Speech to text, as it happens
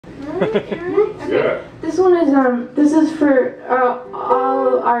Yeah. This one is this is for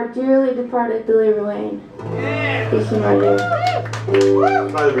all our dearly departed Billy Ruane. This one right here.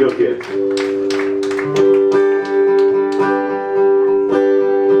 Not the real kid.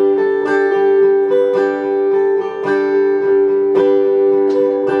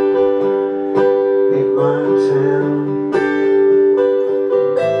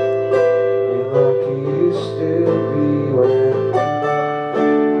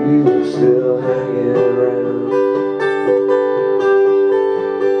 Still hanging around,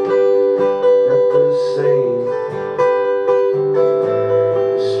 not the same.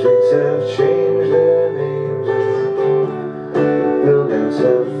 The streets have changed their names, the buildings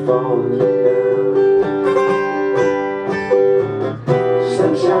have fallen down.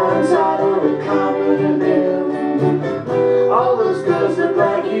 Sun shines out on the common hill, all those girls look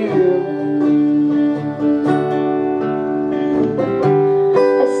like you.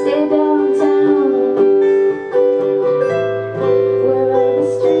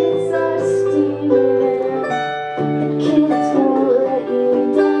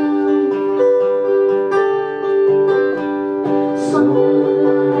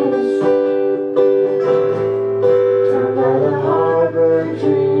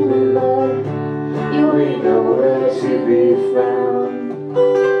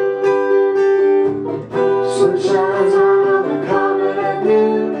 Sunshine's on the common at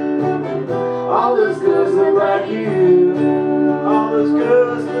noon. All those girls look like you. All those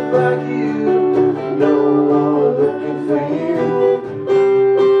girls look like you. No one looking for you.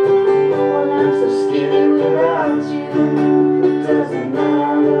 Well, I'm so skinny without you. It doesn't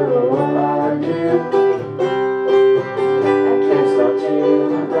matter what I do. I can't stop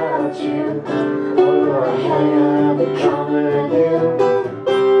dreaming about you. Oh, I hang out the common at noon.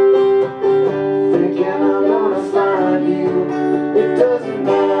 It doesn't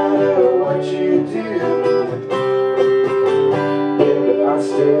matter what you do, baby, I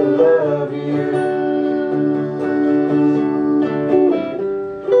still love you.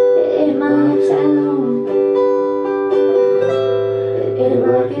 In my town, it ain't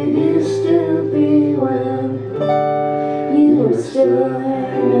like it used to be when you were still